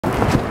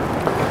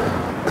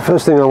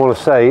First thing I want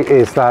to say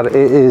is that it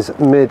is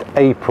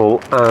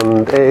mid-April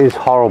and it is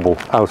horrible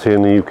out here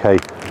in the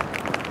UK.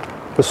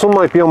 The sun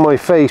might be on my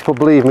face, but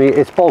believe me,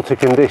 it's Baltic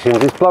conditions,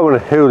 it's blowing a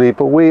hoolie,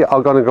 but we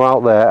are going to go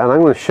out there and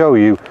I'm going to show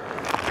you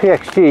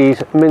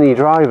PXG's Mini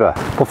driver.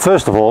 But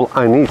first of all,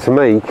 I need to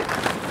make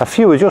a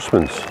few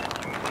adjustments.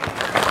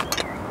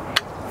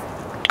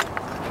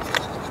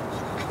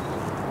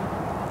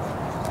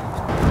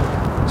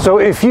 So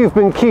if you've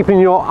been keeping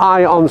your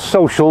eye on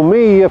social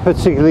media,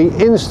 particularly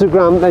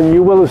Instagram, then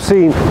you will have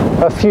seen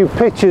a few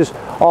pictures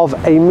of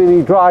a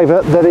Mini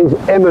driver that is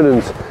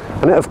imminent.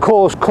 And it of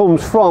course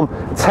comes from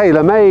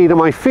TaylorMade, and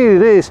my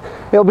feeling is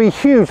it'll be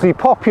hugely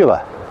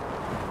popular.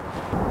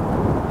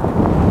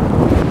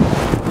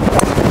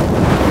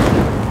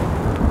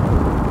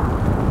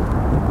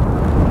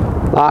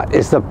 That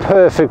is the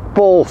perfect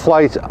ball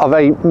flight of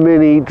a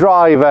Mini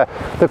driver.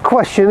 The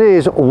question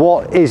is,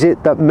 what is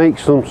it that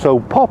makes them so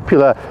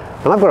popular?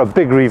 And I've got a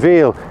big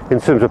reveal in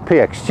terms of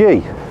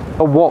PXG.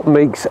 What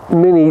makes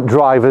Mini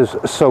drivers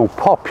so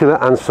popular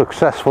and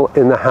successful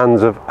in the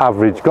hands of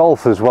average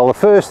golfers? Well, the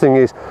first thing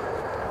is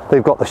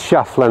they've got the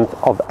shaft length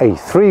of a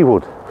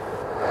 3-wood.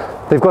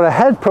 They've got a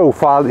head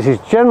profile which is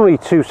generally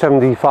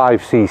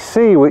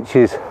 275cc, which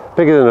is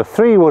bigger than a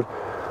 3-wood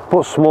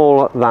but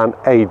smaller than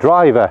a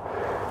driver.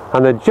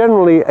 And they're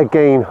generally,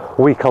 again,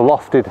 weaker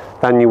lofted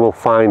than you will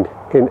find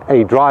in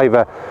a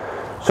driver.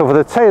 So for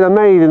the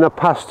TaylorMade in the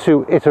past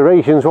 2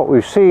 iterations, what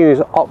we've seen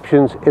is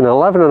options in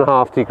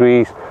 11.5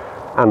 degrees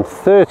and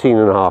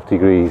 13.5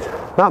 degrees.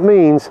 That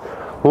means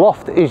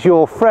loft is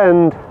your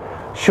friend,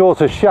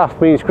 shorter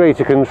shaft means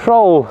greater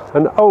control,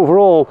 and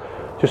overall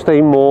just a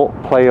more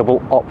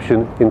playable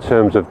option in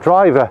terms of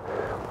driver.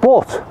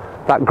 But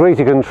that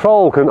greater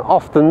control can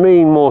often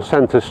mean more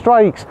centre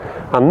strikes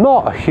and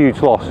not a huge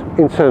loss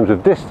in terms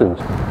of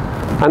distance.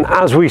 And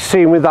as we've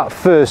seen with that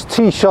first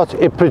tee shot,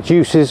 it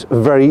produces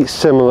very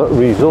similar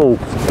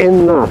results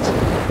in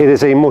that it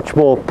is a much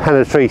more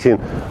penetrating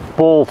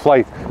ball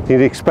flight than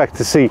you'd expect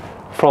to see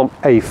from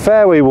a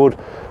fairway wood,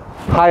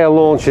 higher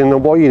launching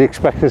than what you'd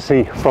expect to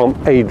see from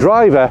a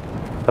driver,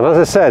 and as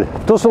I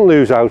said, doesn't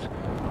lose out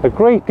a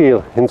great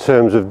deal in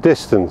terms of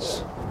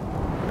distance.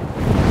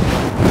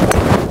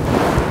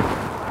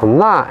 And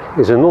that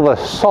is another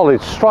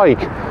solid strike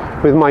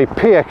with my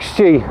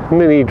PXG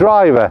Mini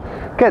driver.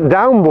 Get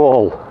down,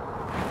 ball.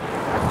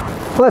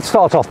 Let's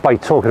start off by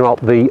talking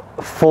about the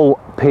full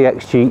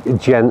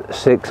PXG Gen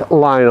 6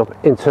 lineup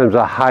in terms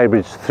of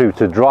hybrids through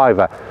to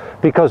driver,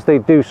 because they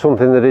do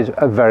something that is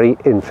very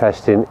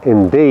interesting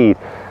indeed.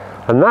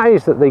 And that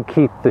is that they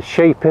keep the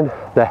shaping,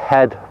 the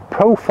head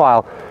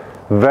profile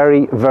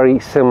very, very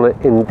similar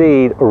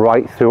indeed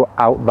right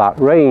throughout that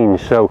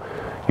range. So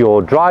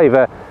your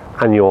driver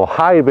and your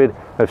hybrid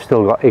have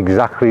still got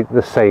exactly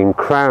the same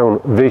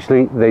crown.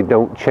 Visually they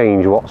don't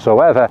change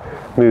whatsoever.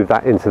 Move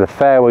that into the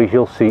fairways,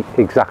 you'll see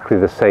exactly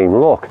the same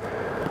look.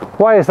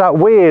 Why is that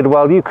weird?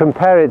 Well, you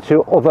compare it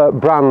to other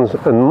brands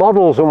and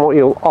models, and what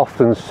you'll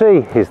often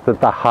see is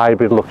that the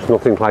hybrid looks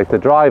nothing like the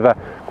driver.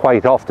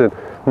 Quite often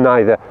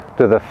neither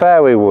do the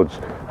fairway woods,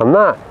 and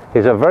that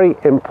is a very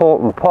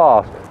important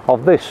part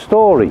of this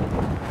story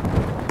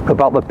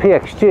about the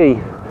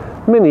PXG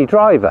Mini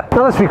driver.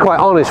 Now let's be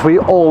quite honest, we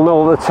all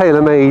know the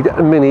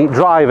TaylorMade Mini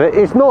driver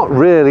is not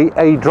really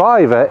a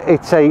driver,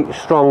 it's a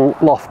strong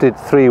lofted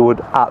 3-wood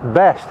at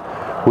best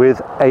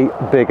with a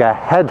bigger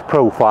head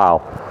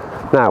profile.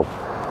 Now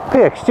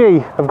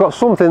PXG have got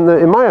something that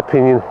in my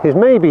opinion is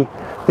maybe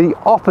the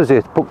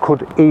opposite, but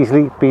could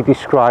easily be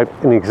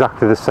described in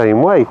exactly the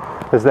same way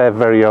as their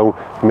very own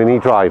Mini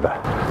driver.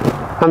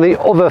 And the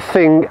other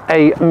thing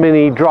a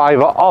Mini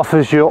driver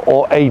offers you,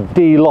 or a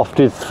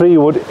de-lofted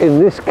 3-wood in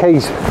this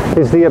case,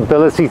 is the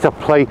ability to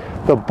play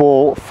the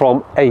ball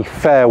from a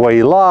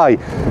fairway lie.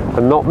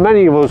 And not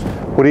many of us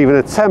would even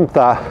attempt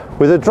that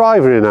with a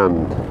driver in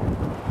hand.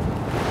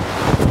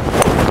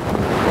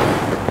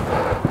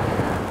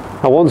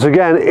 And once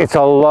again, it's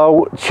a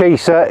low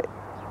chaser.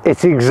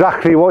 It's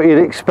exactly what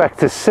you'd expect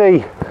to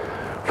see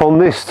from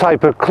this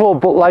type of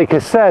club, but like I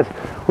said,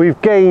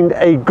 we've gained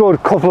a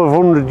good couple of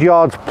 100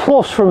 yards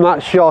plus from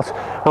that shot,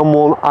 and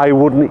one I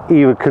wouldn't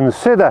even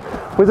consider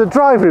with a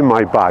driver in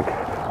my bag.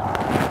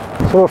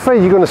 So I'm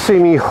afraid you're going to see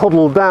me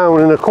huddle down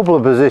in a couple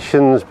of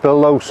positions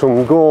below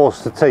some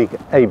gorse to take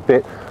a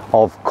bit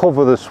of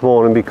cover this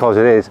morning, because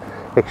it is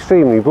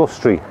extremely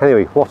blustery.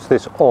 Anyway, what's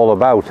this all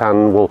about?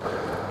 And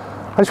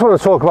I just want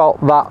to talk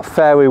about that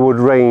fairway wood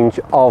range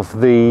of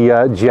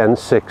the Gen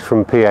 6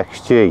 from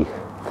PXG.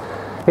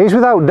 It is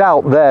without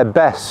doubt their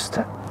best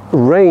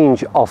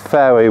range of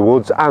fairway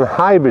woods, and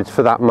hybrids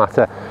for that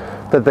matter,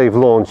 that they've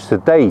launched to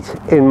date,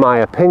 in my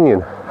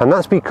opinion. And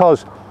that's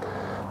because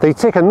they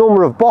tick a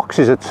number of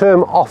boxes, a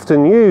term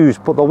often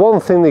used, but the one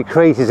thing they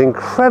create is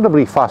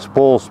incredibly fast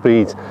ball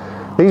speeds.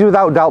 These are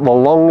without doubt the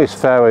longest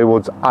fairway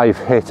woods I've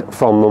hit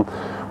from them,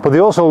 but they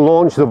also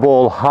launch the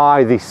ball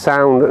high, they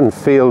sound and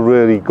feel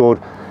really good,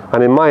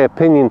 and in my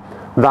opinion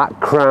that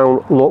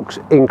crown looks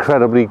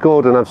incredibly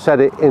good. And I've said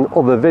it in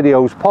other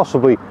videos,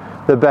 possibly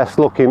the best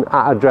looking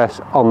at address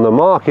on the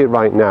market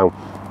right now.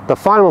 The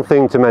final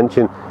thing to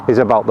mention is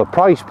about the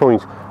price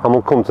point, and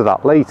we'll come to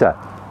that later.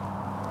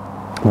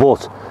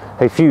 But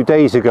a few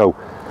days ago,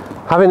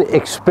 having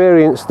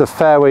experienced the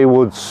fairway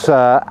woods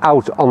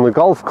out on the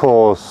golf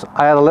course,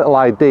 I had a little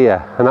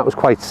idea, and that was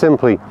quite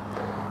simply,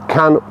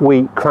 can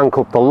we crank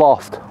up the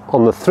loft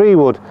on the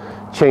 3-wood,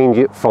 change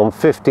it from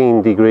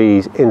 15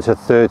 degrees into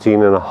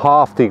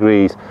 13.5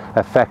 degrees,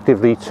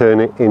 effectively turn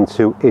it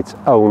into its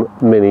own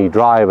mini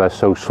driver,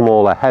 so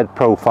smaller head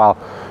profile,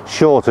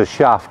 shorter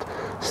shaft,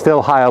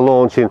 still higher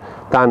launching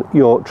than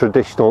your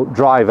traditional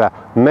driver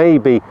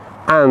maybe,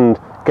 and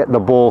get the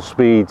ball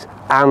speeds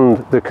and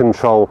the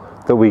control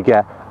that we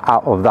get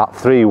out of that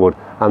 3-wood.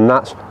 And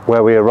that's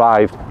where we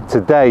arrived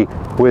today,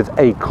 with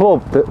a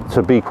club that,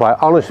 to be quite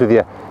honest with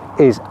you,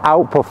 is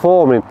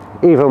outperforming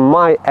even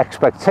my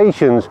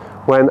expectations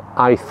when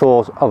I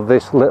thought of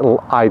this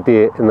little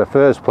idea in the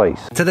first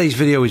place. Today's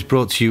video is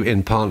brought to you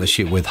in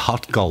partnership with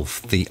Hot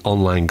Golf, the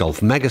online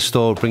golf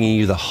megastore, bringing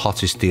you the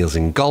hottest deals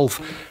in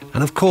golf,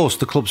 and of course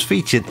the clubs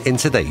featured in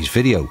today's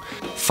video.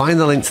 Find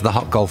the link to the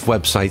Hot Golf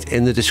website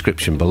in the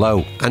description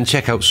below, and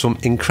check out some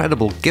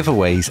incredible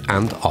giveaways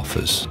and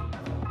offers.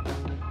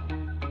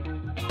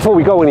 Before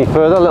we go any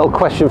further, a little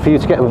question for you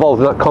to get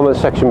involved in that comment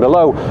section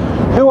below.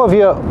 Who of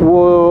you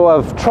who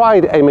have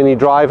tried a mini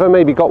driver,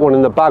 maybe got one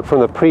in the bag from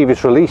the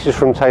previous releases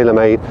from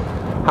TaylorMade?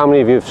 How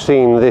many of you have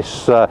seen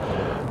this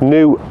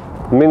new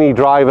mini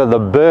driver, the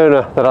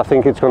burner that I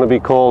think it's going to be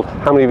called?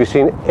 How many of you have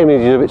seen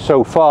images of it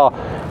so far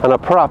and are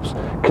perhaps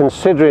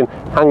considering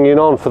hanging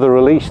on for the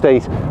release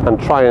date and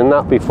trying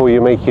that before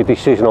you make your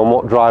decision on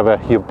what driver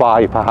you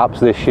buy perhaps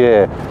this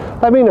year?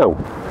 Let me know.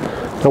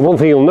 Now, one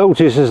thing you'll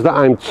notice is that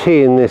I'm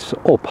teeing this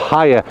up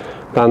higher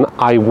than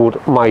I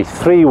would my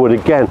 3-wood,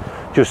 again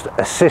just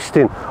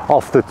assisting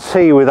off the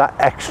tee with that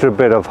extra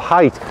bit of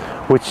height,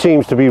 which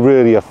seems to be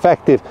really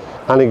effective,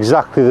 and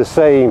exactly the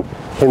same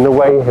in the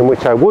way in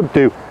which I would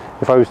do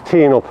if I was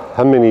teeing up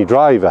a mini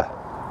driver.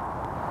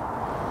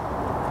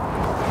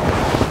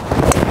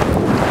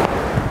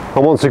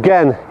 And once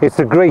again, it's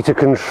the greater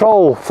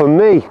control for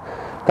me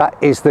that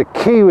is the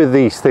key with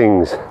these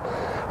things.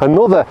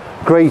 Another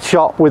great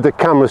shot with the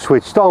camera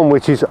switched on,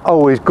 which is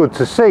always good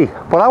to see.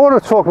 But I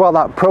want to talk about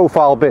that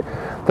profile bit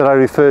that I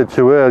referred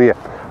to earlier,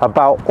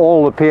 about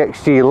all the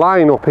PXG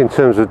lineup in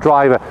terms of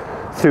driver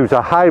through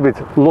to hybrid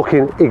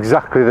looking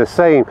exactly the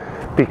same,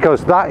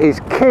 because that is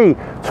key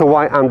to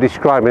why I'm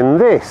describing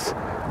this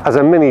as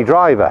a mini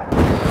driver.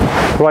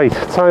 Right,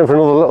 time for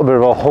another little bit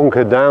of a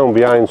hunker down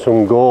behind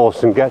some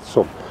gorse and get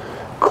some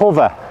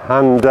cover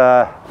and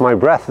my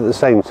breath at the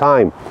same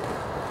time.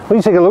 When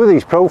you take a look at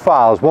these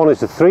profiles, one is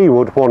the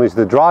 3-wood, one is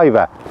the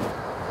driver.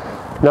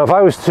 Now, if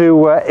I was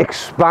to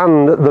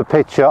expand the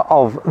picture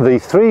of the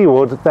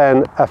 3-wood,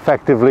 then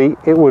effectively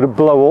it would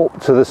blow up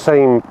to the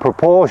same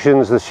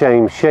proportions, the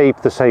same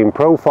shape, the same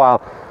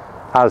profile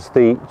as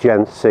the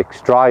Gen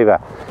 6 driver.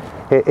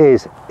 It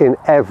is, in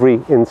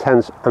every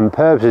intents and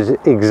purposes,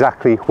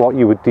 exactly what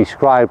you would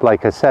describe,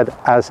 like I said,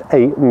 as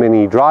a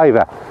mini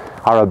driver.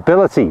 Our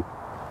ability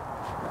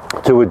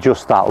to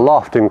adjust that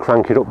loft and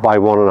crank it up by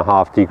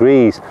 1.5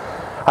 degrees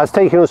has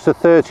taken us to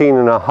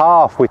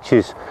 13.5, which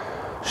is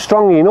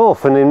strong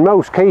enough, and in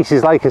most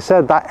cases, like I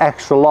said, that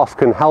extra loft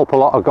can help a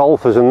lot of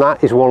golfers, and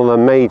that is one of the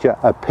major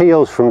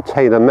appeals from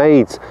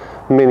TaylorMade's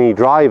mini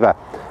driver.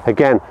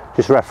 Again,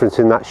 just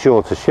referencing that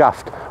shorter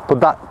shaft, but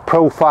that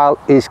profile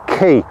is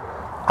key.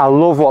 I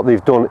love what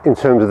they've done in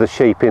terms of the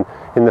shaping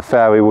in the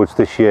fairway woods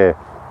this year.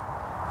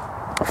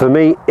 For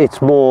me, it's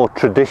more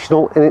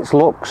traditional in its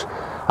looks.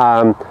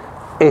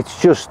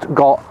 It's just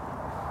got,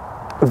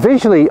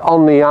 visually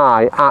on the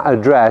eye at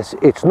address,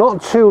 it's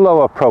not too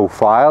low a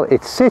profile,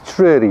 it sits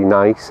really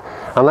nice,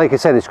 and like I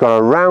said, it's got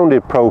a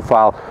rounded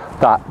profile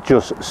that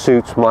just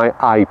suits my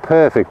eye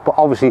perfect. But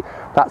obviously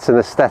that's an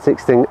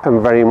aesthetics thing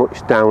and very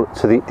much down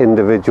to the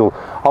individual.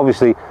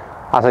 Obviously,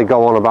 as I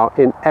go on about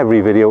in every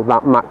video,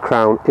 that matte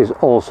crown is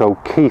also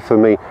key for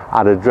me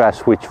at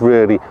address, which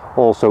really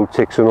also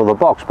ticks another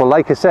box. But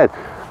like I said,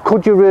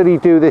 could you really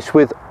do this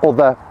with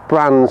other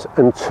brands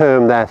and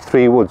term their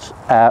 3-woods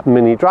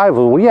mini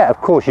driver? Well, yeah, of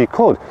course you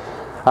could.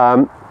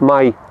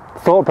 My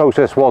thought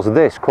process was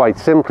this, quite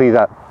simply,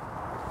 that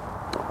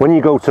when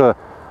you go to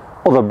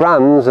other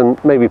brands,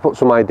 and maybe put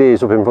some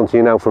ideas up in front of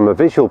you now from a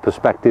visual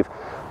perspective,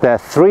 their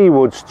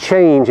 3-woods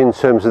change in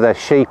terms of their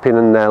shaping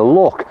and their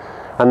look,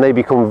 and they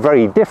become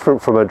very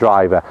different from a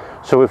driver.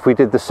 So if we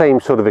did the same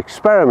sort of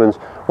experiment,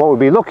 what we'd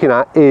be looking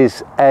at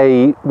is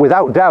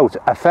without doubt,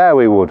 a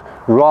fairway wood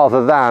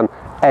rather than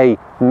a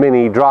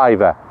mini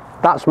driver.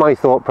 That's my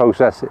thought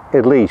process,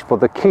 at least. But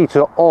the key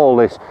to all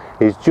this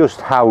is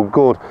just how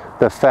good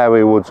the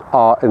fairway woods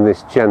are in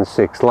this Gen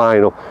 6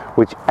 lineup.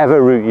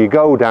 Whichever route you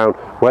go down,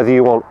 whether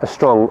you want a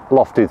strong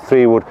lofted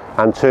 3-wood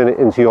and turn it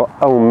into your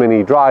own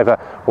mini driver,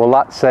 well,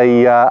 that's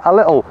a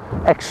little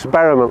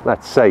experiment,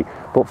 let's say.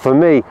 But for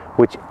me,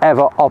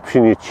 whichever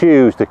option you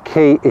choose, the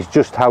key is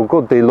just how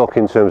good they look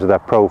in terms of their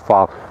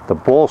profile. The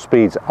ball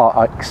speeds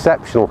are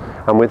exceptional,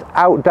 and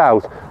without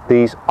doubt,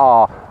 these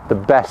are the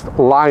best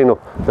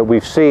lineup that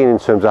we've seen in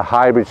terms of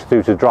hybrids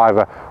through to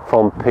driver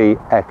from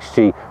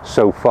PXG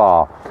so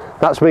far.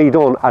 That's me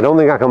done. I don't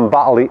think I can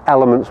battle the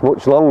elements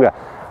much longer.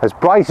 As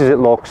bright as it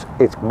looks,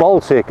 it's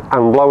Baltic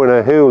and blowing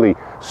a hoolie.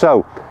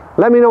 So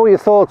let me know what your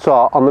thoughts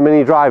are on the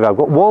Mini driver. I've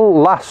got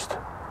one last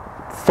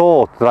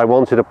thought that I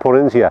wanted to put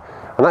into you,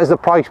 and that is the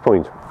price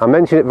point. I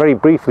mentioned it very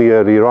briefly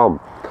earlier on.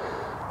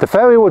 The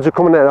fairway woods are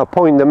coming at a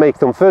point that make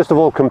them, first of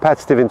all,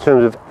 competitive in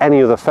terms of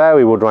any other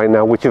fairway wood right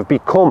now, which have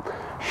become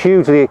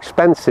hugely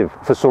expensive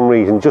for some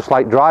reason, just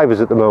like drivers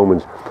at the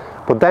moment.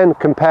 But then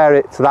compare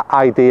it to that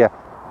idea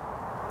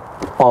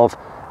of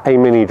a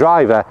Mini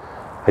driver.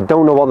 I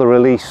don't know what the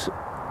release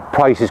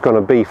price is going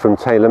to be from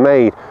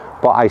TaylorMade,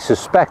 but I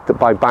suspect that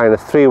by buying a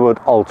 3-wood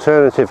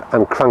alternative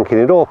and cranking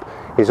it up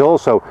is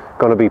also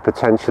going to be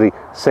potentially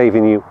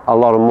saving you a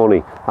lot of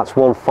money. That's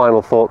one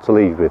final thought to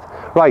leave with.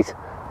 Right,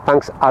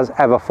 thanks as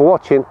ever for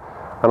watching,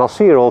 and I'll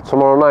see you all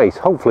tomorrow night,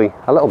 hopefully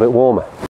a little bit warmer.